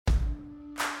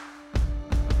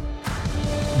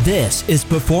This is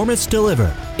Performance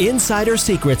Delivered, Insider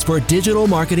Secrets for Digital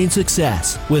Marketing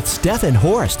Success with Stefan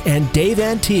Horst and Dave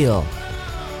Antiel.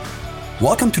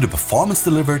 Welcome to the Performance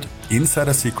Delivered,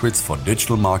 Insider Secrets for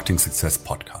Digital Marketing Success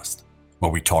podcast, where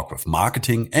we talk with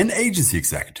marketing and agency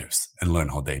executives and learn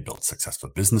how they build successful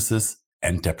businesses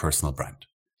and their personal brand.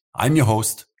 I'm your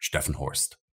host, Stefan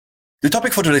Horst. The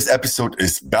topic for today's episode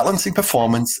is balancing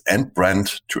performance and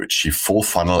brand to achieve full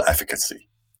funnel efficacy.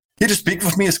 Here to speak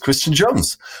with me is Christian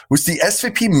Jones, who's the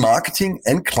SVP Marketing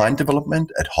and Client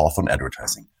Development at Hawthorne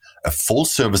Advertising, a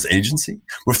full-service agency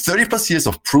with 30 plus years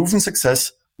of proven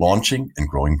success launching and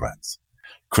growing brands.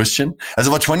 Christian has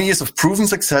over 20 years of proven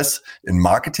success in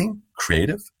marketing,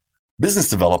 creative, business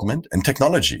development, and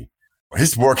technology.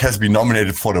 His work has been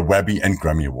nominated for the Webby and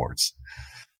Grammy Awards.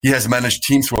 He has managed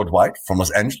teams worldwide from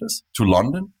Los Angeles to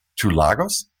London to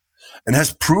Lagos, and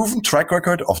has proven track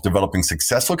record of developing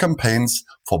successful campaigns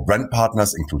for brand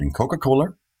partners including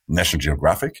Coca-Cola, National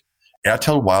Geographic,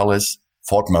 Airtel Wireless,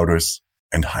 Ford Motors,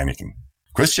 and Heineken.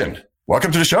 Christian,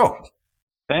 welcome to the show.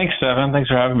 Thanks, Stefan. Thanks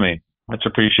for having me. Much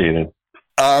appreciated.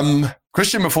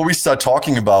 Christian, before we start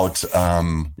talking about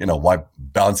why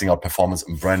balancing out performance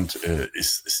and brand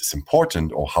is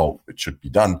important or how it should be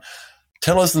done,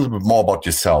 tell us a little bit more about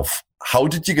yourself. How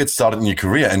did you get started in your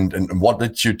career and what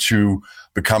led you to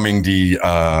becoming the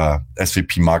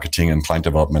SVP Marketing and Client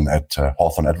Development at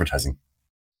Hawthorne Advertising?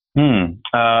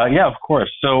 Yeah, of course.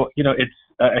 So, I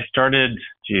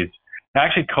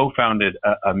actually co-founded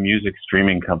a music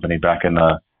streaming company back in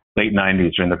the late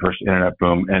 90s during the first internet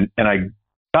boom. And I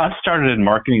got started in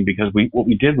marketing because what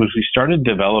we did was we started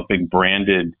developing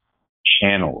branded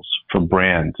channels for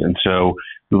brands. And so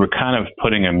we were kind of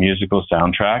putting a musical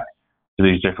soundtrack to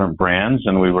these different brands,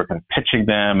 and we were kind of pitching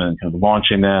them and kind of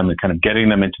launching them and kind of getting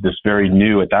them into this very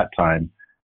new, at that time,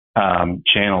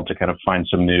 channel to kind of find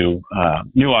some new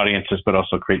audiences, but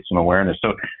also create some awareness.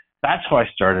 So that's how I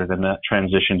started, and that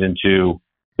transitioned into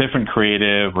different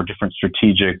creative or different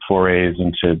strategic forays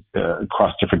into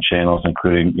across different channels,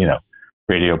 including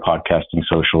radio, podcasting,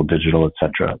 social, digital,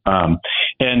 etc.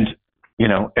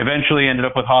 Eventually ended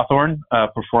up with Hawthorne,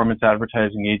 performance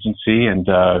advertising agency, and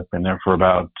been there for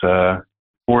about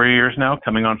 4 years now,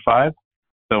 coming on 5.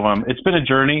 So it's been a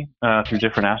journey through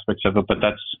different aspects of it, but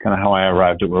that's kind of how I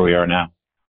arrived at where we are now.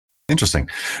 Interesting.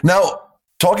 Now,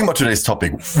 talking about today's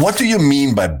topic, what do you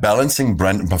mean by balancing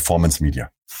brand and performance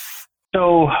media?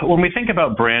 So when we think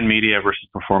about brand media versus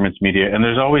performance media, and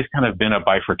there's always kind of been a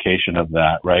bifurcation of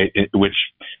that, right?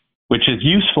 Which is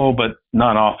useful, but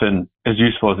not often as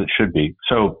useful as it should be.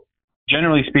 So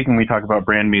generally speaking, we talk about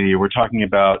brand media, we're talking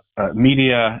about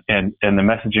media and the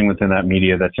messaging within that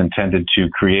media that's intended to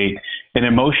create an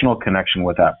emotional connection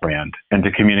with that brand and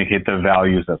to communicate the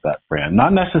values of that brand.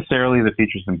 Not necessarily the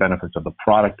features and benefits of the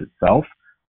product itself,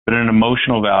 but an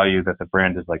emotional value that the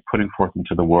brand is like putting forth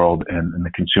into the world, and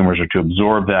the consumers are to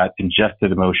absorb that, ingest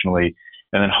it emotionally,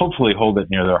 and then hopefully hold it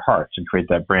near their hearts and create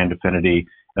that brand affinity,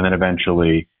 and then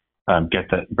eventually get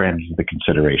that brand into the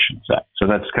consideration set. So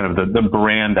that's kind of the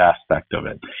brand aspect of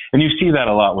it. And you see that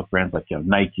a lot with brands like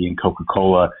Nike and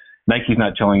Coca-Cola. Nike's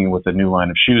not telling you what the new line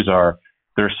of shoes are.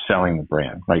 They're selling the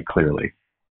brand, right, clearly.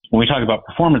 When we talk about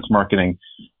performance marketing,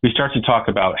 we start to talk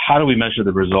about how do we measure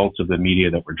the results of the media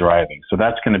that we're driving. So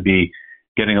that's going to be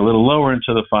getting a little lower into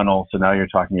the funnel. So now you're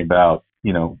talking about,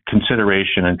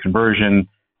 consideration and conversion,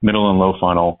 middle and low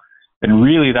funnel. And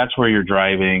really that's where you're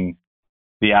driving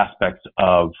the aspects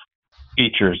of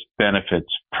features, benefits,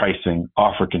 pricing,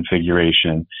 offer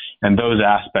configuration, and those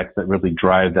aspects that really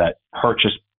drive the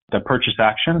purchase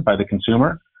action by the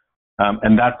consumer.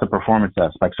 And that's the performance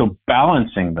aspect. So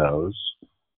balancing those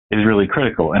is really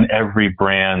critical, and every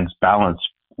brand's balance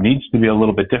needs to be a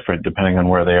little bit different depending on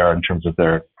where they are in terms of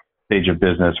their stage of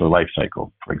business or life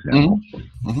cycle, for example.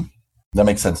 Mm-hmm. Mm-hmm. That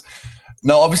makes sense.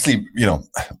 Now, obviously,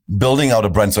 building out a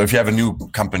brand. So if you have a new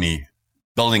company,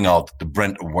 building out the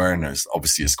brand awareness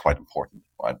obviously is quite important,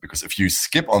 right? Because if you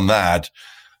skip on that,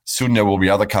 soon there will be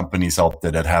other companies out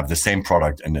there that have the same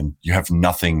product, and then you have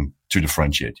nothing to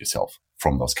differentiate yourself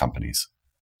from those companies.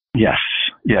 Yes,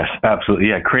 absolutely.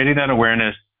 Yeah, creating that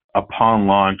awareness upon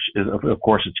launch is, of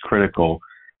course, it's critical.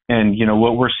 And,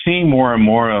 what we're seeing more and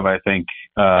more of, I think,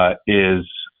 is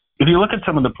if you look at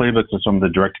some of the playbooks of some of the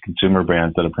direct-to-consumer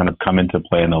brands that have kind of come into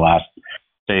play in the last,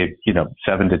 say,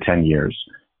 7 to 10 years,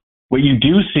 what you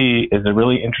do see is a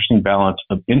really interesting balance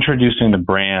of introducing the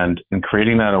brand and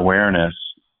creating that awareness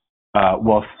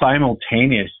while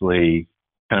simultaneously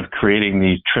kind of creating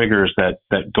these triggers that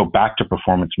go back to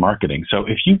performance marketing. So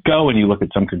if you go and you look at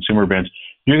some consumer brands,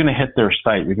 you're going to hit their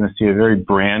site. You're going to see a very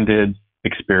branded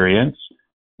experience.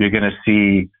 You're going to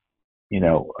see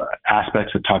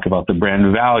aspects that talk about the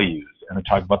brand values and that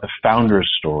talk about the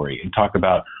founder's story and talk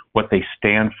about what they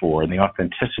stand for and the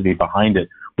authenticity behind it,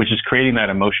 which is creating that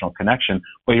emotional connection.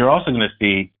 But you're also going to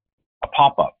see a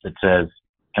pop-up that says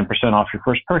 10% off your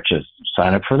first purchase,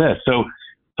 sign up for this. So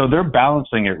they're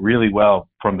balancing it really well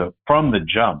from the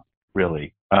jump,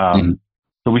 really. So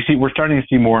we're starting to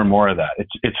see more and more of that.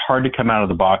 It's hard to come out of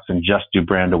the box and just do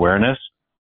brand awareness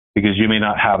because you may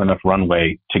not have enough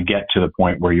runway to get to the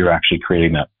point where you're actually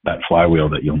creating that flywheel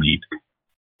that you'll need.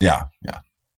 Yeah.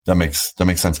 That makes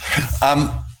sense.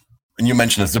 And you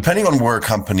mentioned this, depending on where a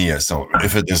company is. So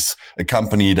if it is a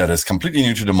company that is completely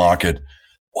new to the market,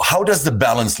 how does the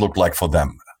balance look like for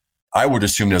them? I would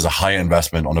assume there's a higher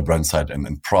investment on the brand side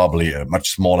and probably a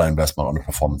much smaller investment on the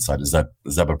performance side. Is that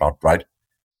about right?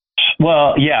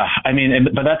 Well, yeah. I mean,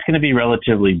 but that's going to be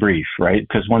relatively brief, right?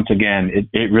 Because once again,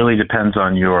 it really depends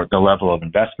on the level of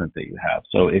investment that you have.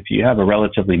 So if you have a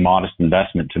relatively modest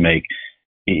investment to make,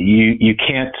 you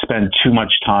can't spend too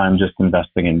much time just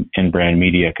investing in brand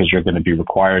media because you're going to be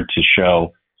required to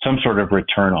show some sort of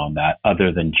return on that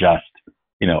other than just,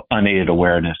 unaided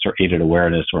awareness or aided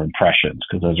awareness or impressions,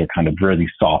 because those are kind of really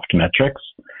soft metrics.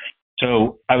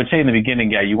 So I would say in the beginning,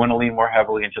 you want to lean more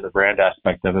heavily into the brand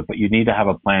aspect of it, but you need to have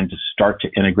a plan to start to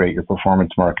integrate your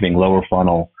performance marketing, lower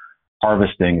funnel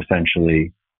harvesting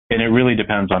essentially. And it really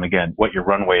depends on, again, what your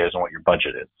runway is and what your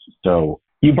budget is. So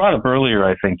you brought up earlier,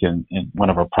 I think, in one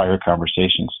of our prior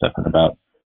conversations, Stefan, about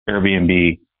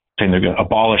Airbnb saying they're going to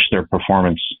abolish their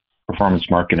performance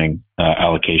marketing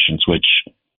allocations, which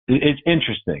is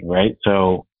interesting, right?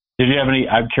 So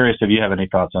I'm curious if you have any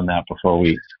thoughts on that before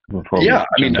we jump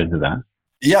into that.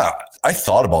 Yeah, I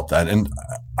thought about that. And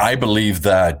I believe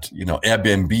that,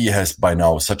 Airbnb has by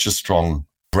now such a strong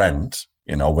brand.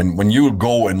 When you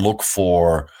go and look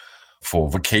for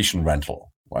vacation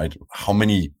rental, right? How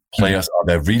many players are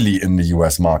there really in the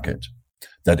US market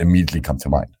that immediately come to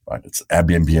mind, right? It's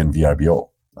Airbnb and VRBO,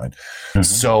 right? Mm-hmm.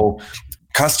 So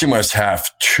customers have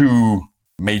two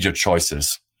major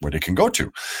choices where they can go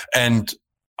to. And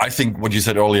I think what you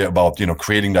said earlier about,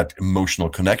 creating that emotional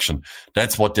connection,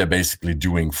 that's what they're basically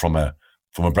doing from a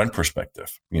brand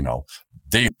perspective.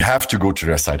 They have to go to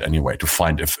their site anyway to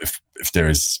find if there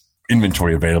is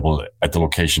inventory available at the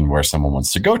location where someone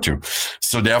wants to go to.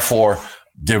 So therefore,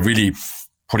 they're really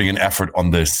putting an effort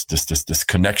on this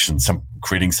connection,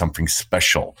 creating something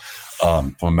special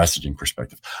from a messaging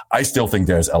perspective. I still think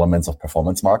there's elements of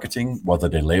performance marketing, whether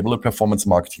they label it performance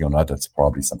marketing or not, that's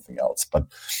probably something else. But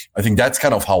I think that's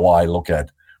kind of how I look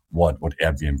at what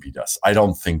Airbnb does. I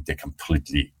don't think they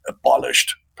completely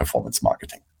abolished performance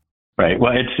marketing. Right.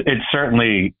 Well, it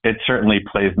certainly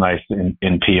plays nice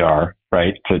in PR,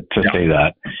 right? To say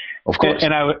that, of course.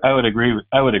 And I would agree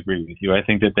with you. I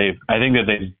think that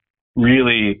they've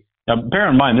really, now bear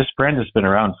in mind, this brand has been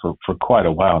around for quite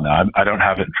a while now. I don't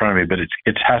have it in front of me, but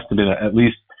it has to be at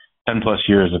least 10 plus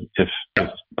years, if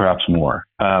perhaps more.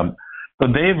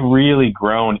 But they've really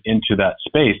grown into that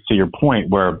space, to your point,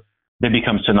 where they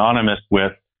become synonymous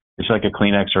with, it's like a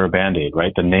Kleenex or a Band-Aid,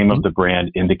 right? The name of the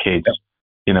brand indicates,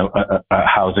 a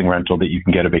housing rental that you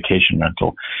can get a vacation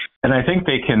rental. And I think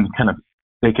they can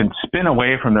spin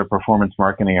away from their performance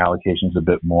marketing allocations a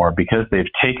bit more because they've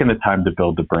taken the time to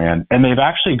build the brand, and they've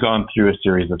actually gone through a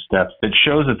series of steps that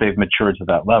shows that they've matured to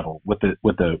that level with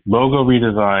the logo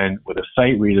redesign, with a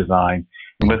site redesign,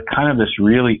 and with kind of this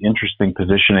really interesting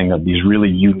positioning of these really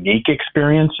unique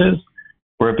experiences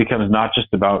where it becomes not just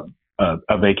about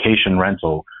a vacation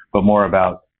rental, but more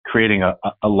about creating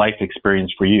a life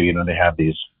experience for you. They have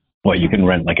these, you can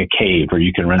rent like a cave, or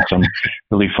you can rent some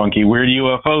really funky, weird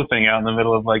UFO thing out in the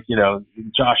middle of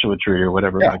Joshua Tree or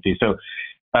whatever it might be. So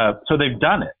they've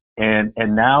done it.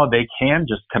 And now they can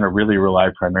just kind of really rely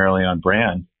primarily on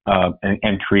brand,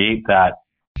 and create that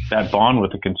bond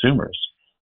with the consumers.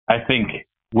 I think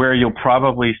where you'll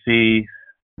probably see,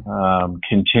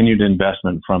 continued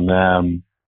investment from them,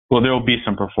 well, there will be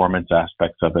some performance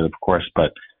aspects of it, of course,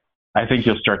 but I think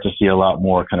you'll start to see a lot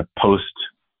more kind of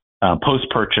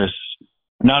post-purchase,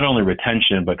 not only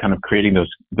retention, but kind of creating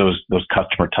those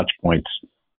customer touch points,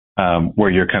 where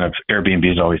you're kind of,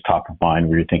 Airbnb is always top of mind,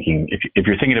 where you're thinking, if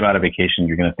you're thinking about a vacation,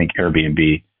 you're going to think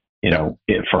Airbnb,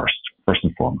 first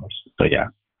and foremost. So yeah.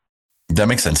 That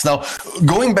makes sense. Now,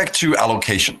 going back to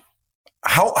allocation,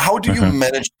 how do you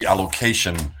manage the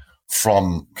allocation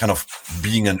from kind of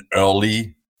being an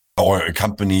early or a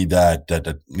company that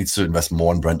needs to invest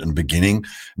more in brand in the beginning,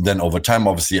 then over time,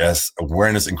 obviously, as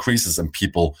awareness increases and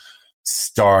people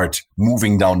start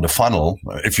moving down the funnel,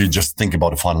 if you just think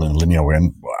about a funnel in a linear way,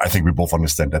 and I think we both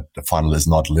understand that the funnel is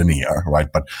not linear, right?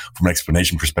 But from an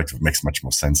explanation perspective, it makes much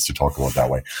more sense to talk about it that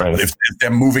way. Right. But if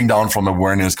they're moving down from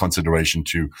awareness consideration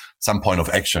to some point of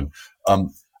action,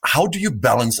 how do you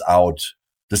balance out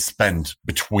the spend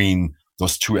between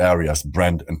those two areas,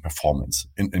 brand and performance?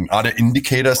 And are there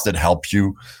indicators that help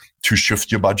you to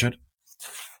shift your budget?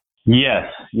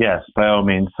 Yes, by all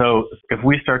means. So if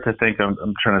we start to think, I'm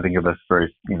trying to think of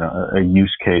a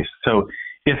use case. So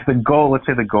if the goal, let's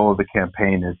say the goal of the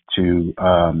campaign is to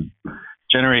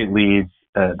generate leads,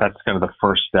 that's kind of the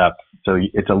first step. So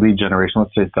it's a lead generation.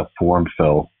 Let's say it's a form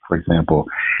fill, for example.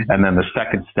 And then the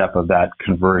second step of that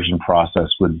conversion process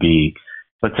would be,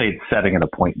 let's say it's setting an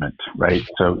appointment, right?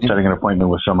 So setting an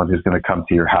appointment with someone who's going to come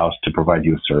to your house to provide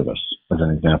you a service, as an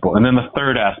example. And then the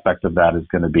third aspect of that is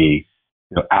going to be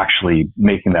actually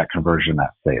making that conversion, that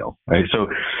sale, right? So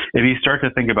if you start to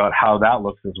think about how that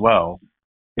looks as well,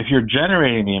 if you're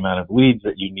generating the amount of leads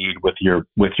that you need with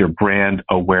your brand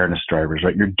awareness drivers,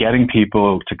 right? You're getting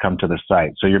people to come to the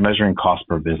site. So you're measuring cost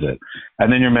per visit,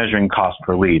 and then you're measuring cost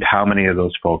per lead. How many of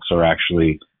those folks are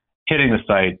actually hitting the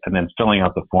site and then filling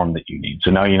out the form that you need?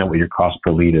 So now you know what your cost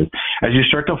per lead is. As you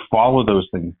start to follow those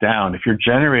things down, if you're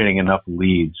generating enough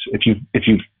leads, if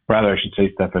you've rather, I should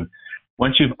say, Stefan,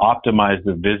 once you've optimized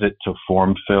the visit to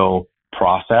form fill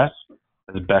process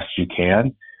as best you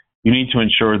can, you need to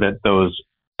ensure that those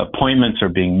appointments are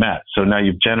being met. So now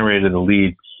you've generated a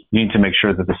lead. You need to make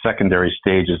sure that the secondary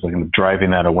stage is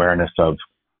driving that awareness of,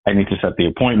 I need to set the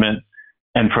appointment,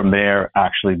 and from there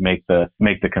actually make the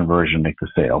conversion, make the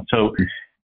sale. So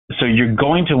you're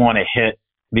going to want to hit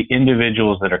the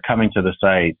individuals that are coming to the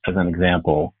site, as an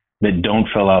example, that don't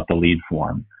fill out the lead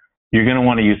form. You're going to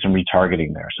want to use some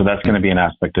retargeting there. So that's going to be an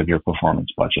aspect of your performance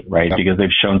budget, right? Yep. Because they've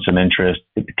shown some interest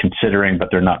considering, but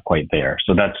they're not quite there.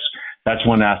 So that's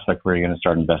one aspect where you're going to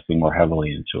start investing more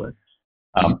heavily into it.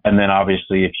 And then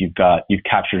obviously if you've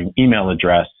captured an email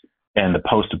address and the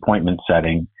post-appointment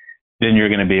setting, then you're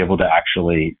going to be able to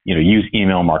actually, use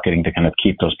email marketing to kind of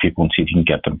keep those people and see if you can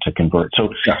get them to convert. So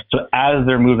as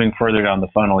they're moving further down the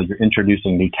funnel, you're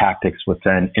introducing new tactics, which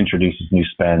then introduces new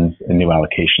spends and new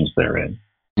allocations therein.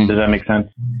 Does that make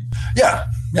sense? Yeah,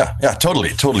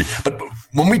 totally. But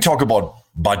when we talk about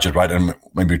budget, right, and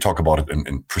maybe we talk about it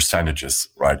in percentages,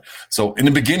 right? So in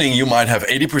the beginning, you might have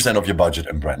 80% of your budget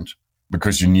in brand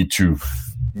because you need to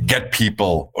get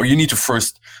people, or you need to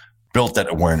first build that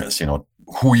awareness,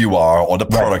 who you are or the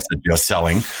products that you're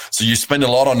selling. So you spend a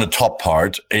lot on the top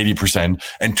part, 80%,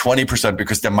 and 20%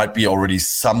 because there might be already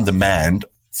some demand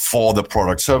for the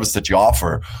product service that you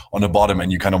offer on the bottom,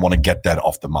 and you kind of want to get that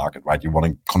off the market, right? You want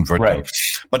to convert them.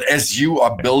 But as you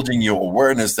are building your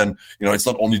awareness, then, it's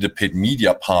not only the paid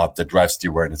media part that drives the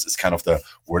awareness, it's kind of the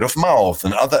word of mouth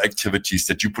and other activities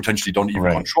that you potentially don't even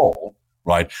control,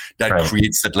 right? That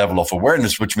creates that level of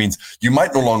awareness, which means you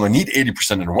might no longer need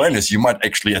 80% in awareness. You might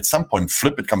actually at some point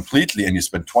flip it completely and you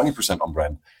spend 20% on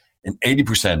brand and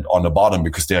 80% on the bottom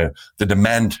because the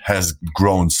demand has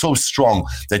grown so strong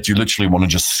that you literally want to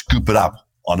just scoop it up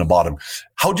on the bottom.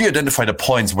 How do you identify the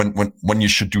points when you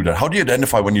should do that? How do you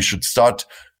identify when you should start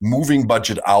moving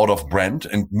budget out of brand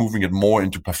and moving it more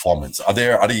into performance? Are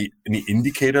there any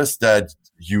indicators that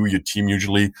your team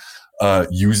usually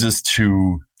uses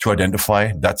to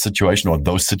identify that situation or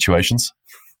those situations?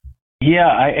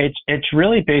 Yeah, it's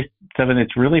really based, Stefan,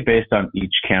 it's really based on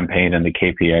each campaign and the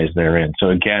KPIs therein. So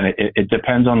again, it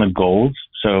depends on the goals.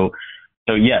 So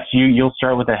yes, you'll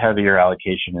start with a heavier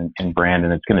allocation in brand,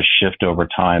 and it's going to shift over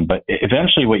time. But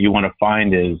eventually what you want to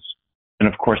find is,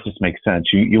 and of course this makes sense,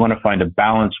 you want to find a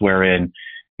balance wherein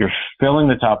you're filling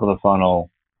the top of the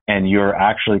funnel and you're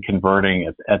actually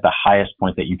converting at the highest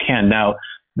point that you can. Now,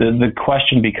 the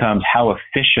question becomes, how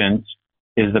efficient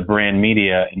is the brand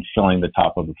media in filling the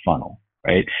top of the funnel,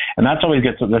 right? And that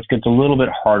gets a little bit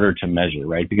harder to measure,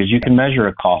 right? Because you can measure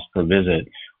a cost per visit,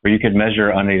 or you could measure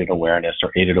unaided awareness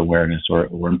or aided awareness or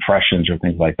impressions or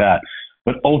things like that.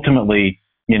 But ultimately,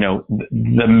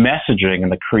 the messaging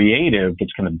and the creative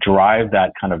that's going to drive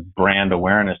that kind of brand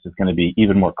awareness is going to be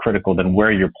even more critical than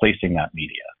where you're placing that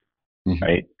media,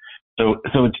 right? So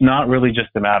it's not really just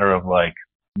a matter of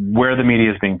where the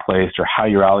media is being placed or how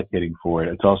you're allocating for it.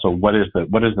 It's also what is the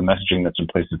messaging that's in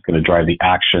place that's going to drive the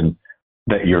action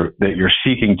that you're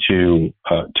seeking to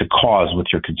cause with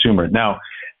your consumer. Now,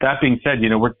 that being said,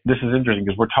 this is interesting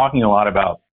because we're talking a lot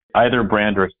about either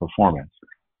brand or its performance.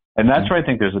 And that's where I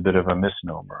think there's a bit of a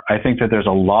misnomer. I think that there's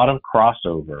a lot of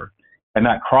crossover, and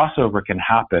that crossover can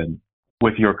happen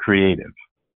with your creative.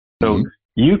 So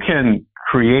you can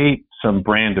create some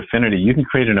brand affinity. You can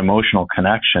create an emotional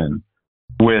connection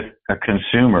with a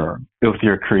consumer, if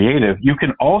you're creative, you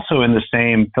can also, in the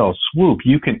same fell swoop,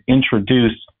 you can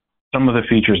introduce some of the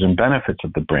features and benefits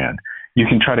of the brand. You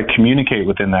can try to communicate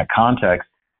within that context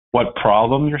what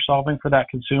problem you're solving for that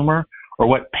consumer or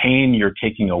what pain you're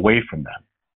taking away from them.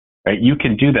 Right? You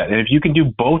can do that. And if you can do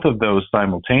both of those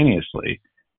simultaneously,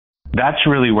 that's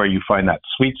really where you find that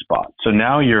sweet spot. So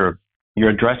now you're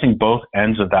addressing both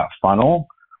ends of that funnel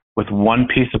with one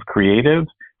piece of creative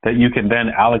that you can then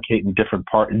allocate in different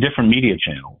media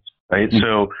channels, right? Mm-hmm.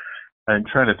 So I'm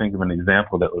trying to think of an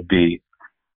example that would be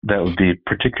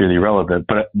particularly relevant,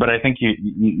 but I think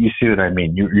you see what I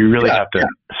mean. You really have to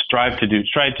strive to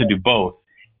do both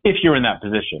if you're in that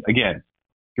position. Again,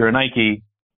 if you're a Nike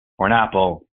or an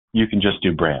Apple, you can just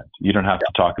do brand. You don't have to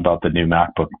talk about the new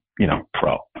MacBook,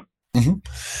 Pro. Mm-hmm.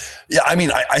 Yeah, I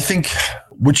mean, I think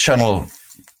which channel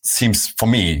seems for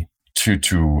me to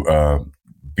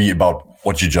be about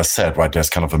what you just said, right? There's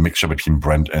kind of a mixture between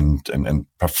brand and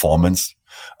performance.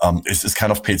 Is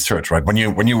kind of paid search, right? When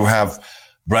you have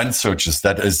brand searches,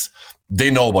 that is,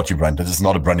 they know about your brand. That is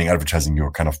not a branding advertising.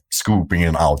 You're kind of scooping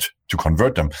it out to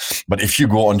convert them. But if you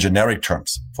go on generic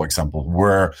terms, for example,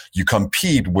 where you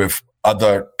compete with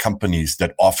other companies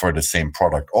that offer the same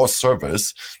product or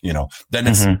service, then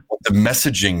it's what the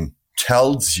messaging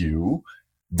tells you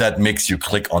that makes you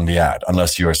click on the ad,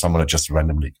 unless you are someone that just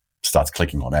randomly starts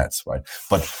clicking on ads, right?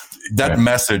 But that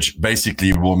message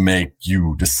basically will make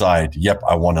you decide, yep,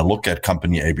 I want to look at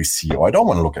company ABC or I don't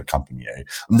want to look at company A.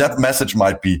 And that message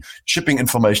might be shipping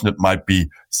information. It might be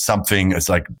something, it's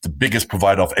like the biggest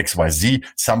provider of XYZ,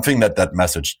 something that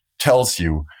message tells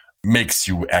you makes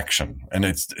you action. And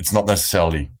it's not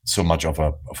necessarily so much of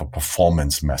a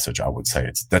performance message, I would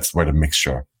say. That's where the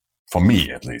mixture, for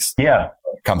me at least,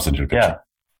 comes into the picture.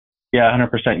 Yeah,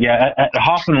 100%. Yeah, at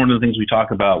Hawthorne, one of the things we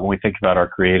talk about when we think about our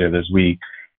creative is we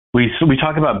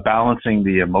talk about balancing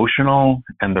the emotional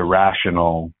and the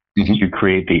rational to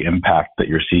create the impact that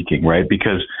you're seeking, right?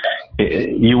 Because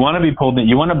you want to be pulled in,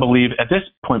 you want to believe at this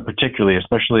point, particularly,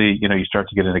 especially, you start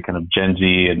to get into kind of Gen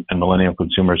Z and millennial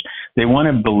consumers, they want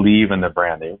to believe in the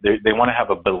brand. They want to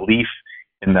have a belief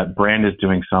in that brand is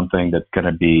doing something that's going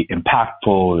to be impactful,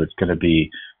 or it's going to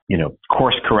be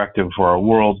course corrective for our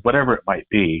world, whatever it might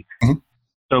be. Mm-hmm.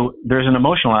 So there's an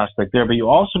emotional aspect there, but you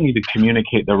also need to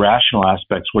communicate the rational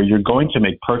aspects where you're going to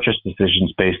make purchase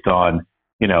decisions based on,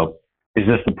 is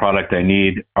this the product I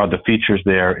need? Are the features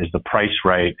there? Is the price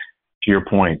right? To your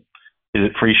point, is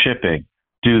it free shipping?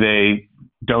 Do they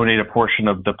donate a portion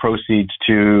of the proceeds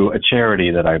to a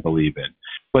charity that I believe in?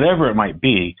 Whatever it might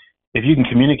be, if you can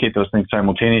communicate those things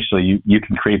simultaneously, you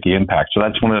can create the impact. So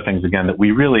that's one of the things, again, that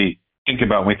we really think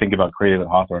about when we think about creative at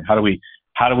Hawthorne. How do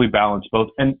we balance both?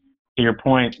 And to your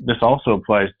point, this also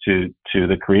applies to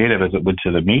the creative as it would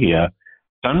to the media.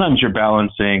 Sometimes you're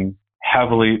balancing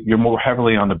you're more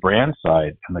heavily on the brand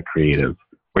side and the creative,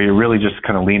 where you're really just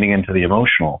kind of leaning into the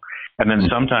emotional. And then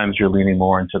sometimes you're leaning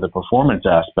more into the performance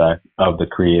aspect of the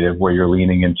creative, where you're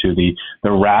leaning into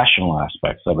the rational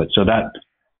aspects of it. So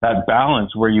that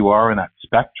balance where you are in that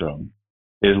spectrum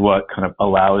is what kind of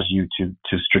allows you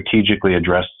to strategically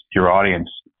address your audience,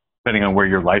 depending on where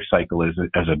your life cycle is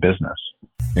as a business.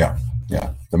 Yeah,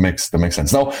 that makes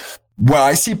sense. Now, where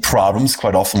I see problems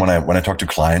quite often when I talk to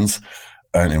clients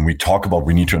and we talk about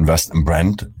we need to invest in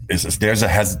brand is they're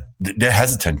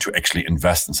hesitant to actually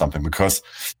invest in something because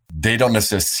they don't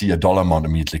necessarily see a dollar amount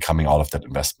immediately coming out of that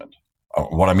investment.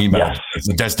 What I mean by that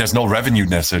is there's no revenue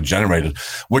necessarily generated,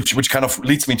 which kind of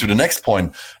leads me to the next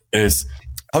point is,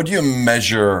 how do you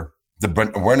measure the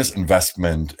brand awareness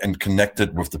investment and connect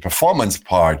it with the performance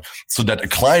part so that a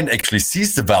client actually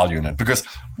sees the value in it? Because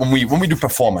when we do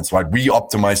performance, right, we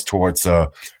optimize towards a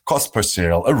cost per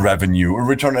sale, a revenue, a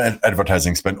return on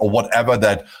advertising spend, or whatever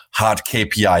that hard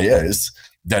KPI is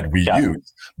that we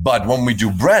use. But when we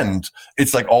do brand,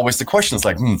 it's like always the question is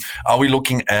like, are we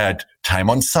looking at time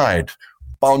on site,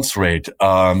 bounce rate,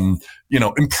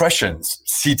 impressions,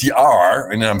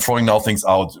 CTR, and then I'm throwing now things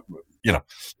out,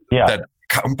 that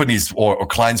companies or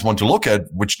clients want to look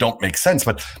at, which don't make sense.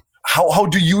 But how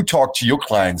do you talk to your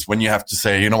clients when you have to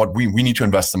say, we need to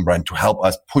invest in brand to help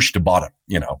us push the bottom,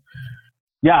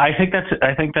 Yeah, I think that's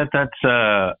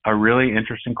a really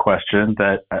interesting question.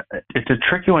 That it's a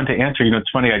tricky one to answer. It's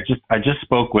funny. I just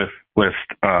spoke with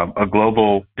a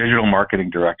global digital marketing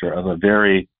director of a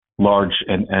very large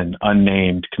and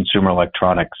unnamed consumer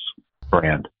electronics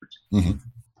brand,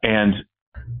 and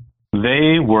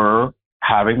they were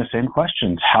having the same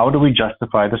questions. How do we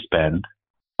justify the spend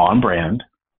on brand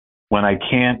when I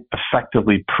can't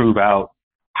effectively prove out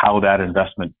how that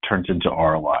investment turns into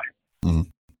ROI?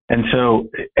 And so,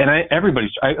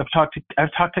 I've talked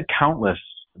to countless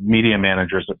media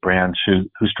managers at brands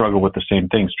who struggle with the same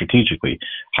thing strategically.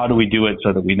 How do we do it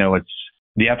so that we know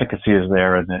the efficacy is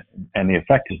there and the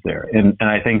effect is there? And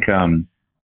I think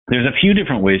there's a few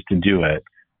different ways to do it.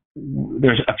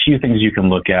 There's a few things you can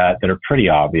look at that are pretty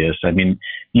obvious. I mean,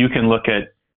 you can look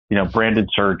at, branded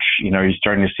search. You're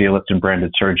starting to see a lift in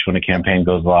branded search when a campaign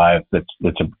goes live.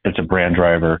 It's a brand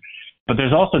driver. But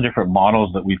there's also different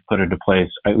models that we've put into place.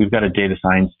 We've got a data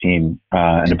science team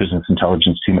and a business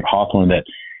intelligence team at Hawthorne that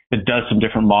does some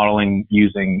different modeling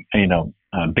using,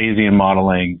 Bayesian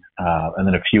modeling, and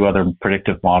then a few other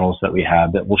predictive models that we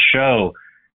have that will show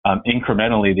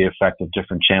incrementally the effect of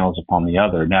different channels upon the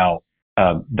other. Now,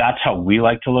 that's how we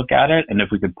like to look at it. And if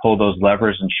we could pull those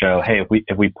levers and show, hey,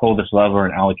 if we pull this lever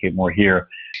and allocate more here,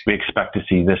 we expect to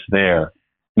see this there.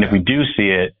 And if we do see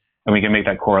it and we can make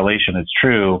that correlation, it's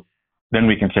true, then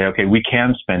we can say, okay, we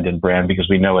can spend in brand because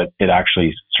we know it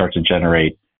actually starts to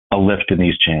generate a lift in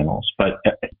these channels. But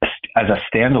as a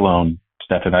standalone,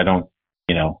 Stefan, I don't,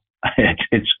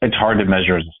 it's hard to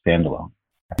measure as a standalone.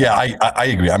 Yeah, I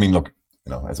agree. I mean, look,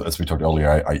 as we talked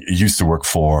earlier, I used to work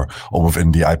for or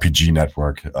within the IPG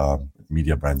network,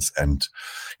 media brands. And,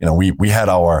 we had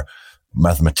our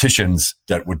mathematicians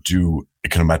that would do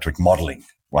econometric modeling,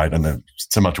 right? And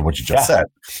similar to what you just said.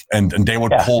 And they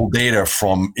would pull data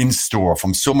from in-store,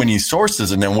 from so many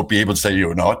sources, and then would be able to say,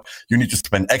 you need to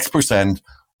spend X%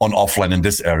 on offline in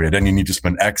this area. Then you need to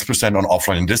spend X% on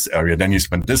offline in this area. Then you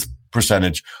spend this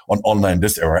percentage on online in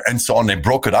this area, and so on. They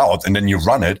broke it out, and then you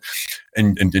run it,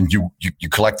 and you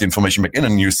collect the information back in,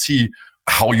 and you see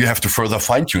how you have to further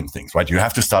fine-tune things, right? You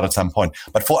have to start at some point.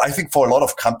 But I think for a lot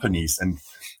of companies, and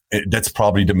that's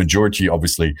probably the majority,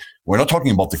 obviously, we're not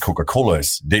talking about the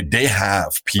Coca-Colas. They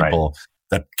have people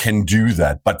that can do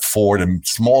that. But for the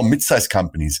small, mid-sized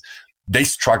companies, they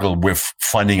struggle with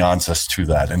finding answers to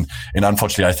that. And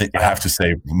unfortunately, I think I have to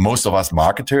say most of us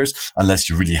marketers, unless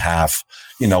you really have,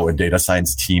 a data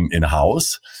science team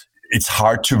in-house, it's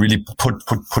hard to really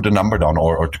put a number down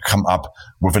or to come up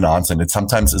with an answer. And it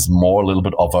sometimes is more a little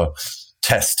bit of a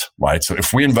test, right? So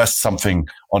if we invest something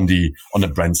on the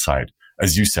brand side,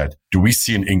 as you said, do we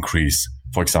see an increase,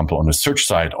 for example, on the search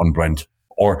side on brand?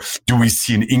 Or do we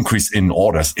see an increase in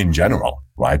orders in general,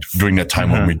 right? During that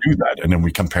time when we do that. And then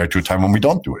we compare it to a time when we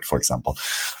don't do it, for example.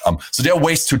 So there are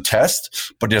ways to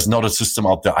test, but there's not a system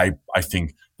out there, I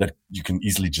think, that you can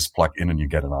easily just plug in and you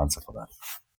get an answer for that.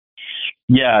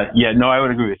 Yeah. No, I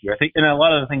would agree with you. I think, and a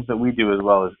lot of the things that we do as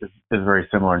well is very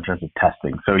similar in terms of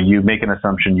testing. So you make an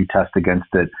assumption, you test against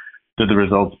it. Do the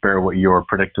results bear what your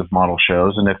predictive model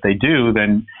shows? And if they do,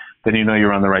 then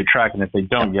you're on the right track. And if they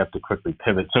don't, you have to quickly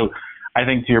pivot. So I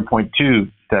think to your point too,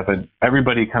 Stefan,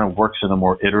 everybody kind of works in a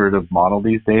more iterative model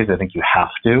these days. I think you have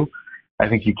to. I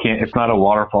think you can't, it's not a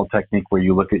waterfall technique where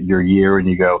you look at your year and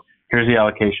you go, here's the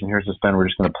allocation, here's the spend, we're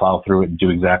just going to plow through it and do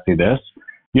exactly this.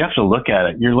 You have to look at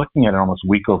it. You're looking at it almost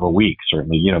week over week,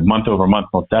 certainly, month over month,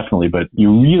 most definitely, but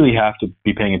you really have to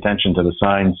be paying attention to the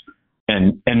signs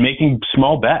and making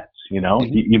small bets.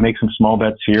 You make some small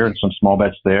bets here and some small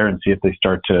bets there and see if they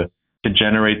start to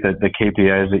generate the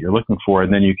KPIs that you're looking for,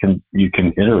 and then you can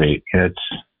iterate.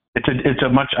 It's a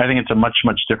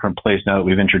much different place now that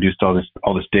we've introduced all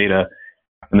this data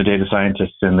and the data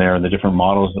scientists in there and the different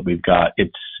models that we've got.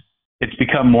 It's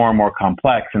become more and more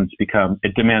complex, and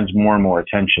it demands more and more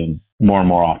attention more and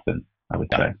more often, I would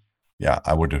say. Yeah,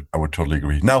 I would totally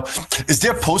agree. Now, is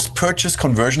there post-purchase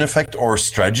conversion effect or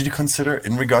strategy to consider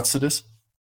in regards to this?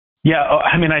 Yeah,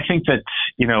 I mean, I think that,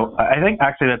 I think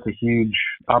actually that's a huge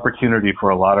opportunity for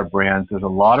a lot of brands. There's a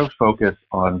lot of focus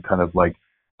on kind of like,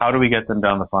 how do we get them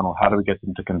down the funnel? How do we get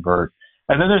them to convert?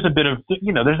 And then there's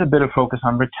a bit of focus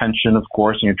on retention, of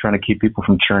course, and you're trying to keep people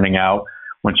from churning out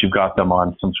once you've got them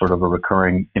on some sort of a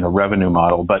recurring, revenue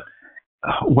model. But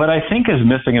what I think is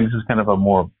missing, and this is kind of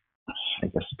I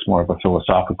guess it's more of a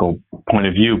philosophical point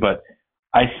of view, but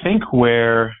I think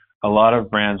where a lot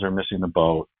of brands are missing the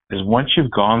boat is once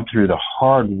you've gone through the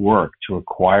hard work to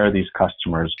acquire these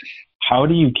customers, how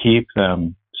do you keep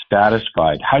them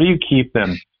satisfied? How do you keep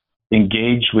them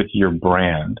engaged with your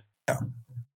brand,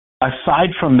 aside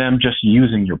from them just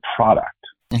using your product?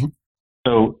 Mm-hmm.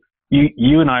 So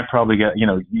you and I probably get,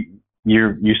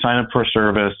 you sign up for a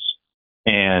service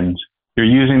and you're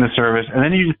using the service, and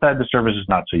then you decide the service is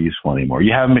not so useful anymore.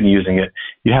 You haven't been using it.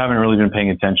 You haven't really been paying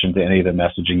attention to any of the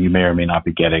messaging you may or may not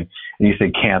be getting, and you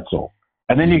say cancel.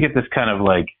 And then you get this kind of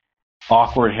like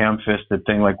awkward ham-fisted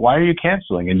thing, like, why are you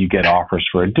canceling? And you get offers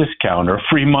for a discount or a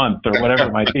free month or whatever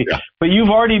it might be. But you've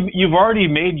already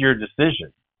made your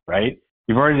decision, right?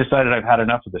 You've already decided, I've had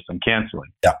enough of this, I'm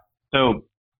canceling. Yeah. So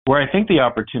where I think the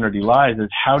opportunity lies is,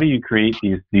 how do you create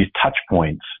these touch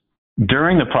points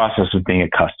during the process of being a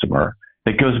customer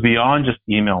that goes beyond just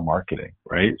email marketing,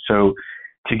 right? So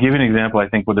to give an example, I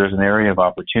think where there's an area of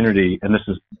opportunity, and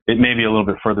it may be a little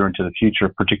bit further into the future,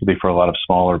 particularly for a lot of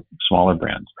smaller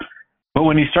brands. But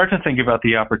when you start to think about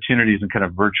the opportunities in kind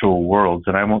of virtual worlds,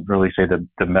 and I won't really say the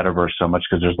metaverse so much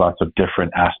because there's lots of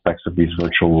different aspects of these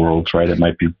virtual worlds, right? It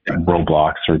might be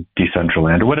Roblox or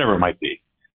Decentraland or whatever it might be.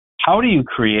 How do you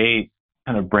create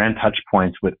kind of brand touch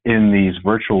points within these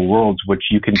virtual worlds, which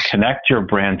you can connect your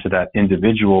brand to that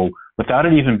individual without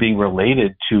it even being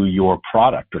related to your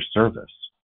product or service?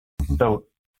 So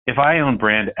if I own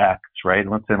brand X, right?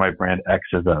 Let's say my brand X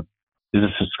is a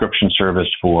subscription service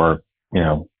for,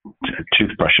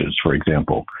 toothbrushes, for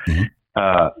example.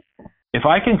 If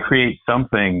I can create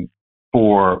something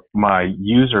for my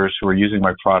users who are using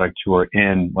my product who are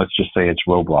in, let's just say it's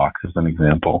Roblox as an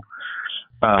example,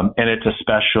 and it's a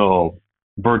special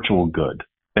virtual good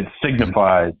that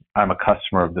signifies I'm a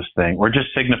customer of this thing, or just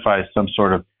signifies some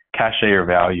sort of cachet or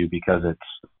value because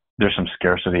there's some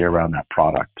scarcity around that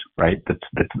product, right?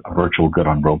 That's a virtual good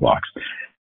on Roblox.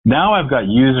 Now I've got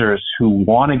users who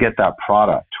want to get that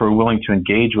product, who are willing to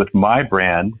engage with my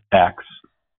brand X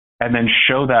and then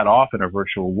show that off in a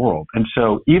virtual world. And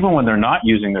so even when they're not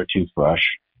using their toothbrush,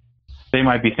 they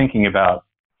might be thinking about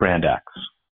brand X.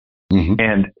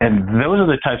 And those are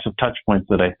the types of touch points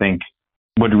that I think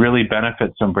would really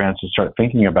benefit some brands to start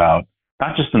thinking about,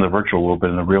 not just in the virtual world, but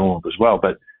in the real world as well.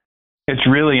 But it's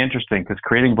really interesting because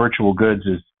creating virtual goods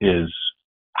is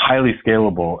highly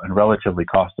scalable and relatively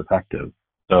cost effective.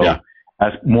 So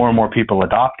as more and more people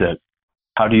adopt it,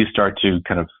 how do you start to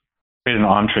kind of create an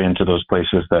entree into those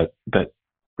places that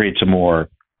creates a more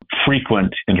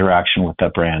frequent interaction with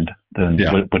that brand than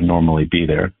would normally be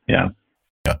there? Yeah.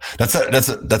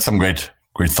 That's some great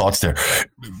thoughts there.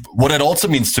 What it also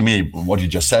means to me, what you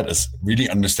just said, is really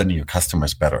understanding your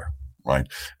customers better, right?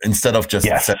 Instead of just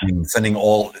sending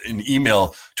all an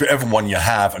email to everyone you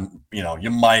have, and you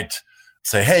might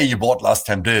say, hey, you bought last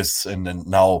time this, and then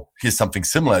now here's something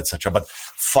similar, etc. But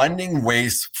finding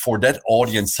ways for that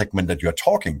audience segment that you're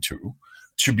talking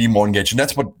to be more engaged. And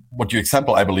that's what your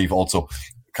example, I believe, also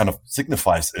kind of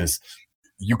signifies is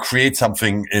you create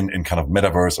something in kind of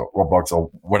metaverse or Roblox or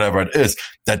whatever it is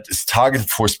that is targeted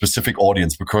for a specific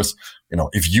audience. Because,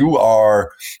 if you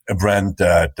are a brand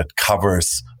that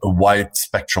covers a wide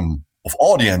spectrum of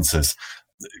audiences,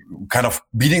 kind of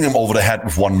beating them over the head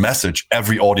with one message,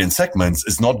 every audience segments,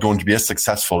 is not going to be as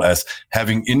successful as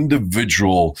having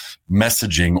individual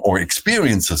messaging or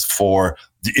experiences for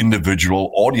the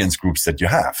individual audience groups that you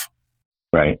have.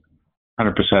 Right.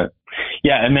 100%.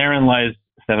 Yeah. And therein lies,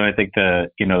 Stephen, I think the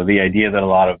idea that a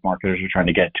lot of marketers are trying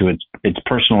to get to, it's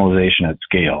personalization at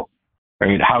scale,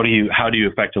 right? How do you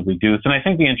effectively do this? And I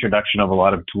think the introduction of a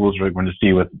lot of tools we're going to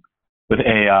see with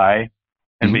AI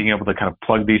and being able to kind of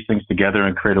plug these things together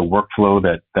and create a workflow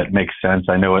that makes sense.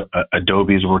 I know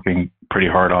Adobe's working pretty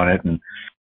hard on it, and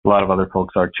a lot of other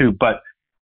folks are too. But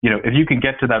if you can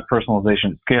get to that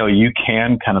personalization at scale, you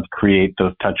can kind of create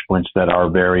those touch points that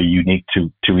are very unique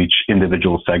to each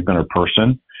individual segment or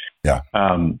person. Yeah.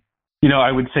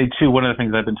 I would say too, one of the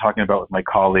things I've been talking about with my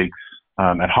colleagues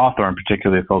at Hawthorne,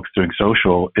 particularly folks doing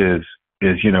social, is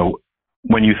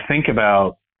when you think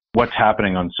about what's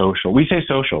happening on social, we say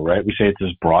social, right? We say it's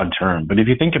this broad term, but if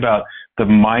you think about the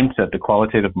mindset, the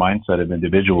qualitative mindset of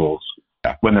individuals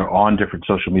when they're on different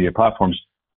social media platforms,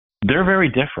 they're very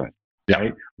different.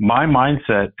 Right? My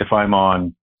mindset, if I'm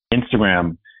on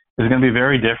Instagram, is going to be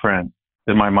very different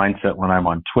than my mindset when I'm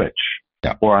on Twitch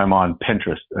or I'm on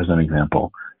Pinterest, as an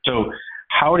example. So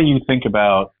how do you think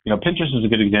about, Pinterest is a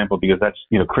good example because that's,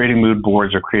 creating mood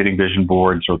boards or creating vision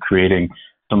boards or creating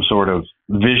some sort of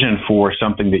vision for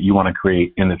something that you want to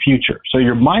create in the future. So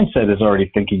your mindset is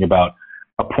already thinking about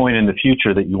a point in the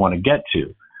future that you want to get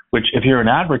to, which if you're an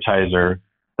advertiser,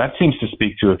 that seems to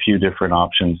speak to a few different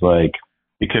options. Like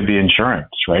it could be insurance,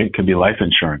 right? It could be life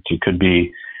insurance. It could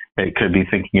be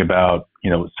thinking about,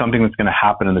 something that's going to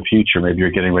happen in the future. Maybe you're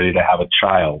getting ready to have a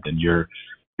child and you're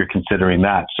considering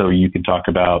that. So you can talk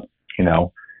about,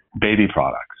 baby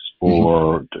products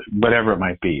or whatever it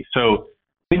might be. So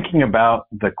thinking about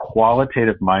the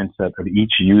qualitative mindset of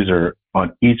each user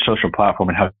on each social platform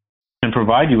and how it can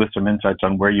provide you with some insights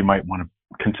on where you might want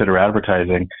to consider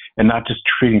advertising, and not just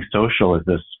treating social as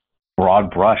this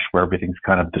broad brush where everything's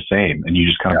kind of the same and you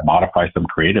just kind of modify some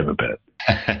creative a bit.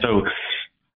 So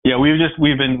yeah,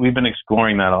 we've been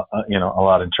exploring that, a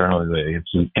lot internally lately. It's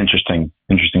an interesting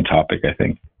topic, I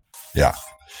think. Yeah.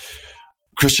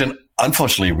 Christian,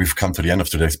 unfortunately, we've come to the end of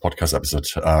today's podcast episode.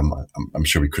 I'm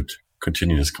sure we could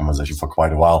continue this conversation for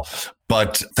quite a while,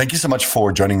 but thank you so much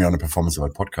for joining me on the Performance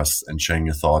About podcast and sharing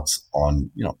your thoughts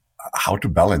on, how to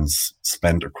balance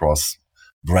spend across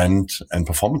brand and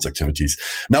performance activities.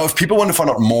 Now, if people want to find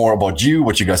out more about you,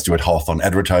 what you guys do at Hawthorne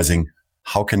Advertising,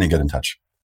 how can they get in touch?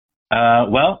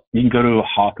 Well, you can go to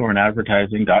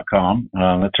hawthorneadvertising.com.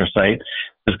 That's our site.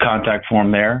 There's a contact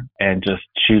form there, and just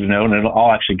shoot a note, and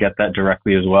I'll actually get that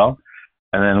directly as well.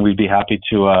 And then we'd be happy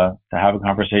to have a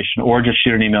conversation, or just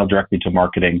shoot an email directly to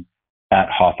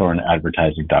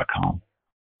marketing@hawthorneadvertising.com.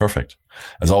 Perfect.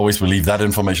 As always, we'll leave that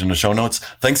information in the show notes.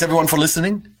 Thanks everyone for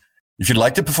listening. If you'd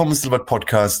like the Performance Delivered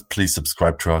podcast, please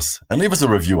subscribe to us and leave us a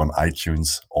review on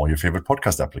iTunes or your favorite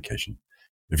podcast application.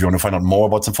 If you want to find out more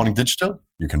about Symphonic Digital,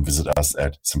 you can visit us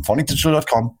at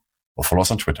symphonicdigital.com or follow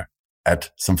us on Twitter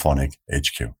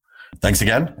 @Symphonic_HQ. Thanks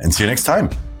again, and see you next time.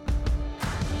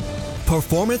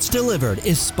 Performance Delivered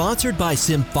is sponsored by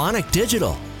Symphonic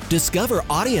Digital. Discover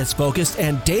audience-focused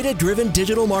and data-driven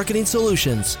digital marketing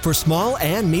solutions for small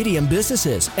and medium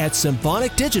businesses at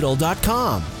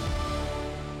symphonicdigital.com.